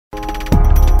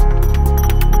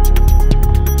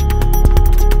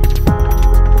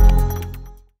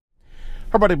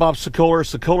Everybody, Bob Sokoler,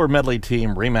 Sokoler Medley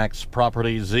Team, Remax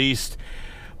Properties East,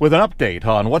 with an update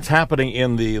on what's happening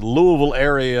in the Louisville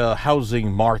area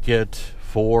housing market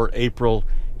for April.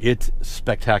 It's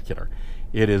spectacular.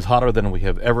 It is hotter than we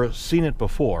have ever seen it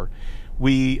before.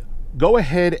 We go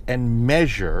ahead and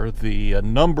measure the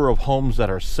number of homes that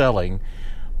are selling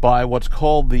by what's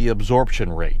called the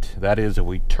absorption rate. That is, if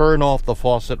we turn off the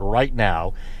faucet right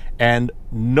now and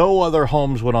no other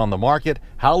homes went on the market,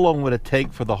 how long would it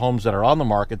take for the homes that are on the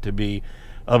market to be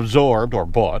absorbed or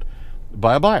bought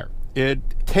by a buyer? It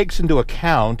takes into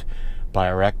account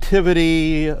buyer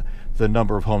activity, the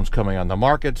number of homes coming on the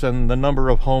markets, and the number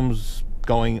of homes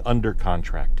going under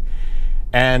contract.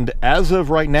 And as of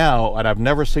right now, and I've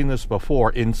never seen this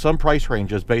before, in some price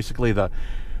ranges, basically the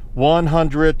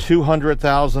 $100,000,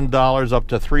 $200,000 up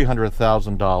to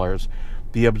 $300,000,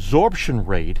 the absorption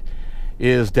rate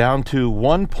is down to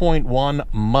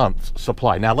 1.1 months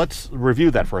supply. Now let's review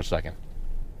that for a second.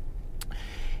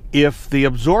 If the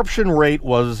absorption rate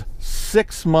was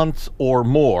 6 months or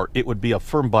more, it would be a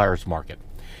firm buyer's market.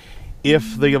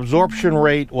 If the absorption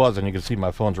rate was, and you can see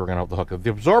my phone's working off the hook, if the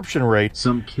absorption rate,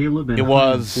 it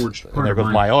was, and there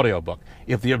goes my audiobook.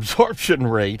 If the absorption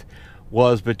rate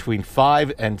was between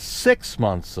 5 and 6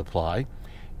 months supply,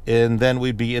 and then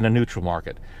we'd be in a neutral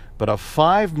market. But a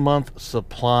 5-month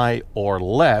supply or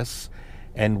less,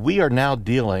 and we are now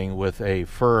dealing with a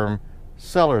firm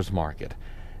seller's market.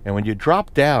 And when you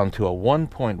drop down to a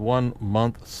 1.1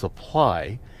 month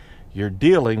supply, you're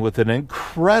dealing with an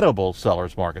incredible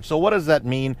seller's market. So what does that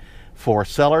mean for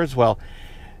sellers? Well,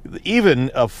 even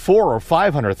a $400,000 or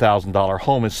 $500,000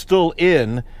 home is still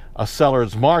in a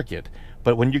seller's market.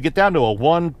 But when you get down to a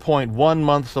 1.1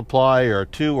 month supply or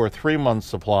 2 or 3 month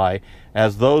supply,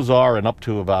 as those are, and up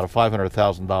to about a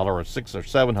 $500,000 or $600,000 or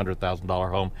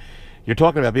 $700,000 home, you're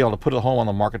talking about being able to put a home on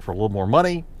the market for a little more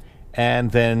money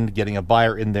and then getting a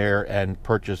buyer in there and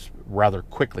purchase rather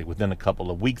quickly, within a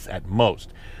couple of weeks at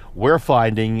most. We're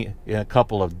finding in a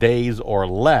couple of days or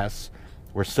less,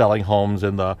 we're selling homes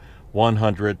in the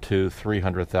 $100,000 to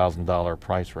 $300,000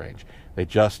 price range. They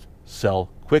just sell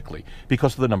quickly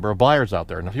because of the number of buyers out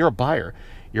there. And if you're a buyer,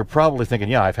 you're probably thinking,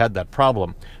 yeah, I've had that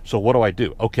problem, so what do I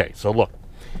do? Okay, so look,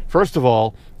 first of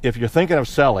all, if you're thinking of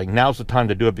selling, now's the time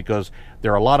to do it, because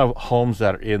there are a lot of homes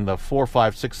that are in the 4,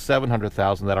 5, 6,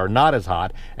 700,000 that are not as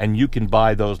hot, and you can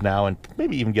buy those now and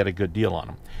maybe even get a good deal on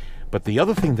them. But the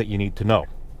other thing that you need to know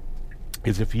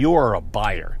is, if you are a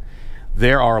buyer,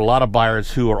 there are a lot of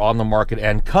buyers who are on the market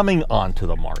and coming onto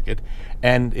the market,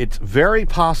 and it's very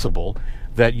possible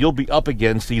that you'll be up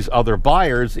against these other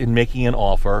buyers in making an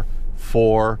offer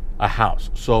for a house.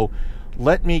 So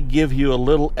let me give you a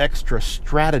little extra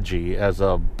strategy as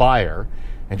a buyer,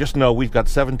 and just know we've got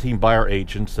 17 buyer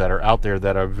agents that are out there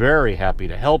that are very happy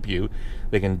to help you.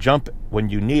 They can jump when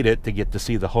you need it to get to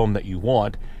see the home that you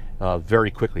want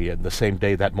very quickly, in the same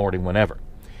day, that morning, whenever.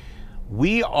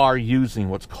 We are using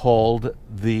what's called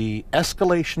the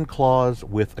escalation clause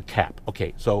with a cap.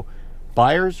 Okay, so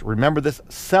buyers, remember this.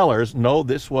 Sellers, know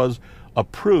this was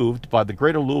approved by the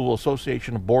Greater Louisville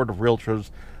Association of Board of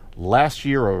Realtors last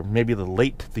year, or maybe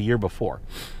the year before.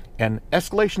 An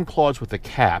escalation clause with a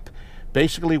cap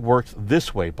basically works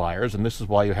this way, buyers, and this is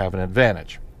why you have an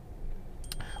advantage.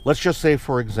 Let's just say,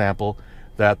 for example,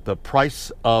 that the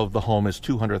price of the home is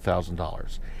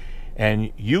 $200,000.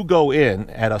 And you go in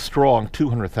at a strong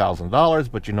 $200,000,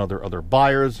 but you know there are other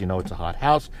buyers, you know it's a hot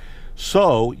house.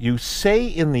 So you say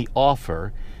in the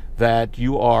offer that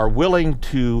you are willing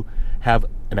to have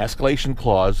an escalation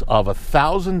clause of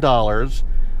 $1,000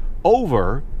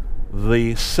 over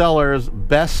the seller's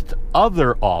best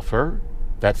other offer.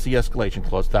 That's the escalation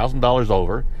clause, $1,000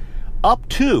 over, up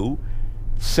to,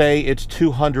 say it's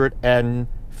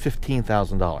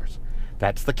 $215,000.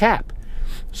 That's the cap.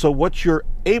 So what you're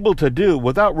able to do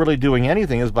without really doing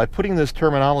anything is, by putting this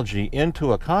terminology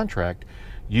into a contract,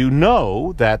 you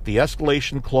know that the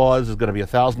escalation clause is going to be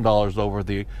 $1,000 over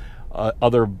the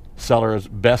other seller's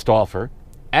best offer,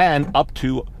 and up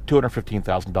to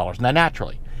 $215,000. Now,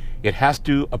 naturally, it has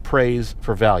to appraise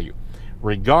for value.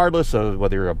 Regardless of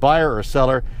whether you're a buyer or a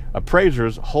seller,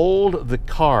 appraisers hold the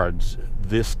cards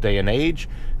this day and age,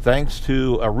 thanks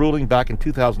to a ruling back in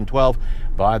 2012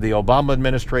 by the Obama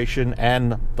administration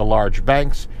and the large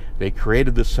banks. They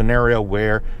created this scenario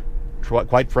where,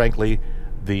 quite frankly,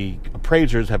 the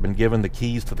appraisers have been given the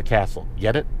keys to the castle.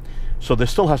 Get it? So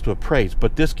this still has to appraise,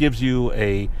 but this gives you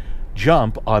a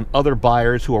jump on other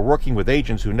buyers who are working with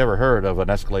agents who never heard of an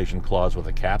escalation clause with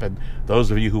a cap. And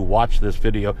those of you who watch this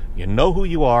video, you know who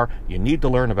you are. You need to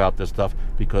learn about this stuff,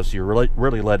 because you're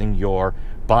really letting your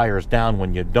buyers down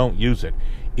when you don't use it.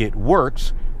 It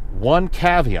works. One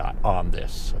caveat on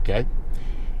this, okay?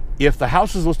 If the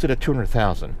house is listed at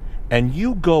 $200,000 and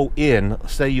you go in,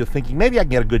 say you're thinking maybe I can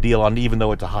get a good deal on it even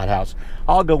though it's a hot house,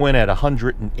 I'll go in at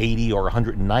 $180,000 or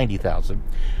 $190,000.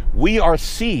 We are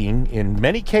seeing in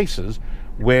many cases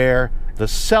where the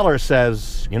seller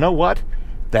says, you know what?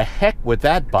 The heck with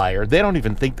that buyer. They don't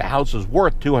even think the house is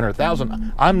worth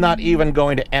 $200,000. I'm not even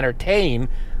going to entertain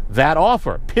that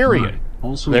offer. Period. Right.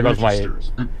 Also, there goes my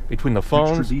between the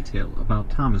phones. Extra detail about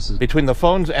Thomas's. Between the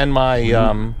phones and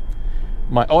my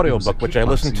my audiobook, which I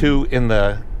listen to in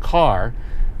the car,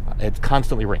 it's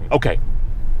constantly ringing. Okay.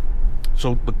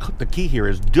 So the key here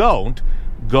is don't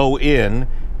go in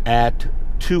at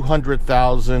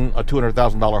 $200,000, a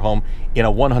 $200,000 home in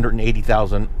a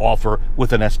 $180,000 offer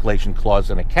with an escalation clause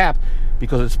and a cap,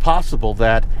 because it's possible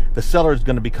that the seller is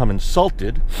going to become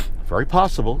insulted. Very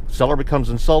possible. Seller becomes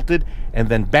insulted, and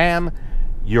then bam,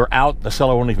 you're out. The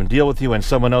seller won't even deal with you, and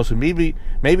someone else who maybe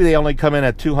they only come in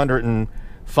at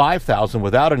 $205,000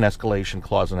 without an escalation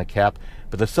clause and a cap,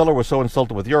 but the seller was so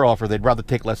insulted with your offer they'd rather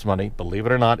take less money. Believe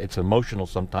it or not, it's emotional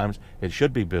sometimes. It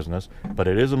should be business, but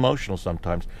it is emotional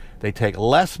sometimes. They take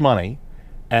less money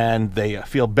and they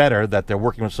feel better that they're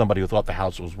working with somebody who thought the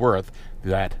house was worth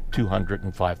that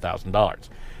 $205,000.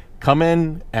 Come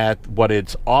in at what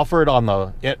it's offered on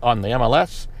the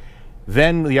MLS,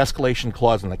 then the escalation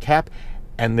clause and the cap,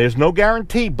 and there's no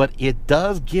guarantee, but it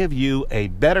does give you a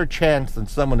better chance than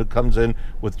someone who comes in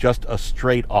with just a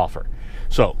straight offer.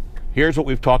 So here's what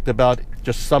we've talked about,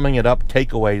 just summing it up,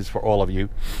 takeaways for all of you.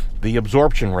 The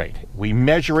absorption rate. We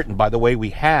measure it, and by the way, we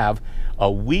have a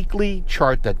weekly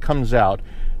chart that comes out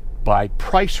by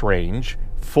price range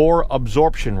for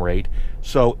absorption rate.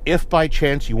 So if by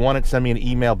chance you want it, send me an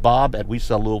email,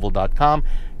 bob@wesellouisville.com,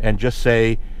 and just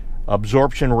say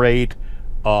absorption rate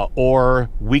or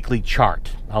weekly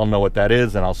chart. I'll know what that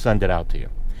is, and I'll send it out to you.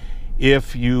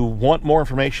 If you want more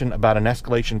information about an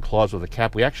escalation clause with a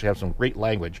cap, we actually have some great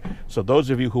language. So those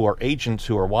of you who are agents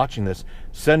who are watching this,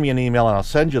 send me an email and I'll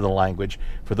send you the language.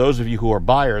 For those of you who are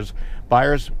buyers,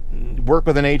 work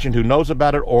with an agent who knows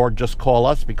about it, or just call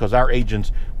us, because our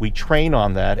agents, we train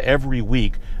on that every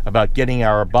week about getting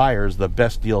our buyers the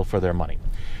best deal for their money.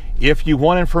 If you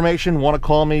want information, want to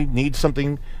call me, need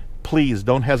something, please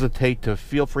don't hesitate to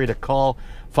feel free to call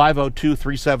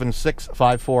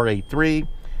 502-376-5483.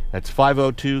 That's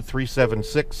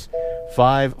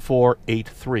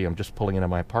 502-376-5483. I'm just pulling into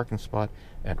my parking spot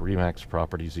at RE/MAX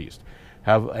Properties East.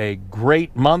 Have a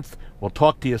great month. We'll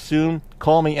talk to you soon.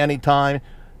 Call me anytime,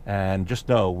 and just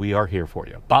know we are here for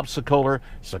you. Bob Sokoler,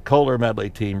 Sokoler Medley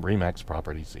Team, RE/MAX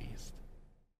Properties East.